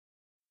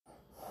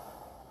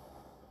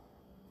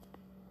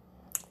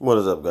What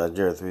is up, guys?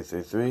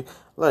 Jared333.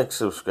 Like,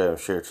 subscribe, and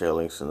share. Trail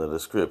links in the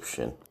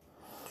description.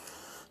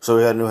 So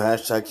we had a new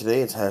hashtag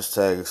today. It's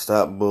hashtag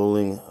Stop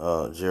Bullying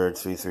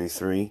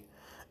Jared333.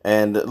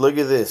 And look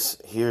at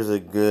this. Here's a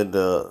good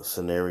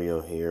scenario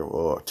here.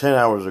 Well, 10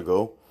 hours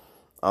ago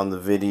on the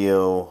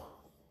video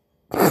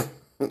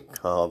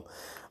called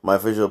My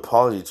Official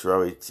Apology to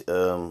Robbie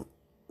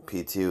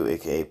P2,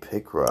 aka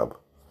picrob.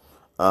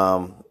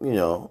 I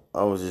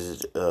was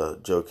just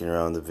joking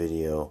around the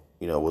video.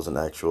 It wasn't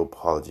an actual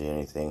apology or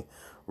anything.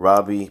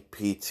 Robbie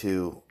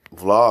P2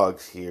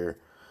 Vlogs here,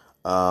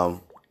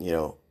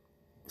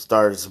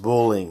 starts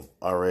bullying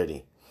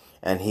already.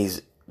 And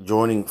he's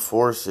joining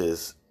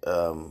forces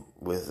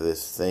with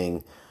this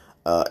thing,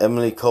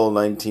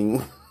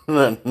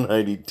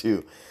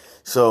 emilcole1992.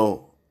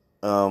 So,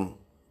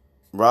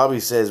 Robbie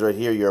says right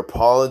here, your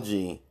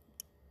apology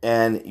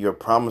and your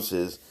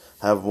promises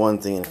have one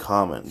thing in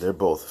common. They're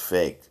both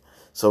fake.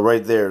 So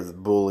right there, the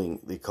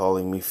bullying, they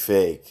calling me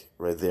fake.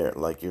 Right there,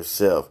 like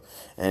yourself.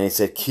 And he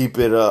said, keep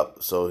it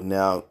up. So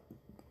now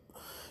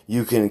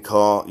you can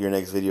call your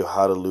next video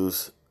how to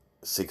lose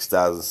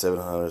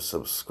 6,700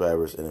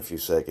 subscribers in a few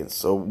seconds.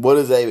 So what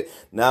is that?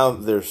 Now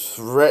they're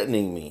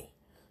threatening me.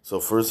 So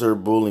first they're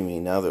bullying me.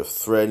 Now they're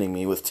threatening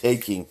me with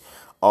taking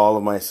all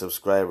of my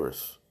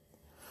subscribers.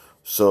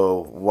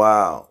 So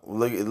wow,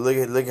 look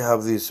at how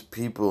these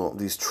people,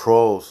 these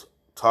trolls,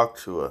 talk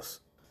to us.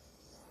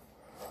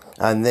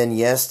 And then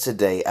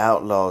yesterday,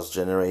 Outlaws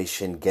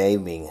Generation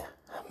Gaming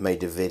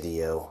made a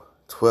video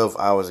 12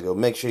 hours ago.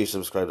 Make sure you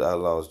subscribe to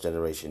Outlaws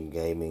Generation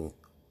Gaming,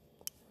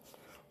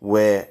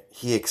 where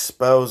he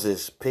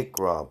exposes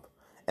picrob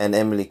and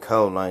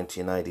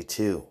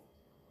emilcole1992.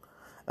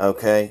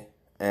 Okay,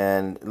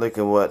 and look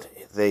at what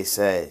they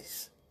say.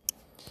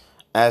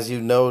 As you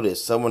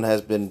notice, someone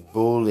has been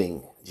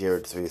bullying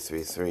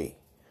Jared333.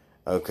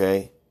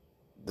 Okay,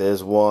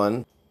 there's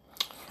one.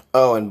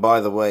 Oh, and by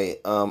the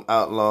way,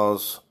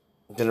 Outlaws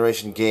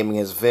Generation Gaming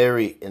has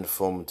very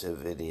informative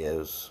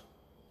videos.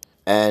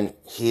 And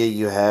here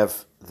you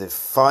have the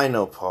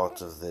final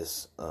part of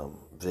this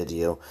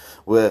video,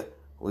 where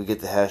we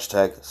get the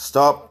hashtag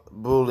Stop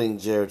Bullying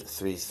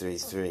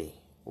Jared333,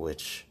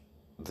 which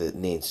that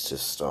needs to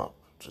stop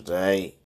today.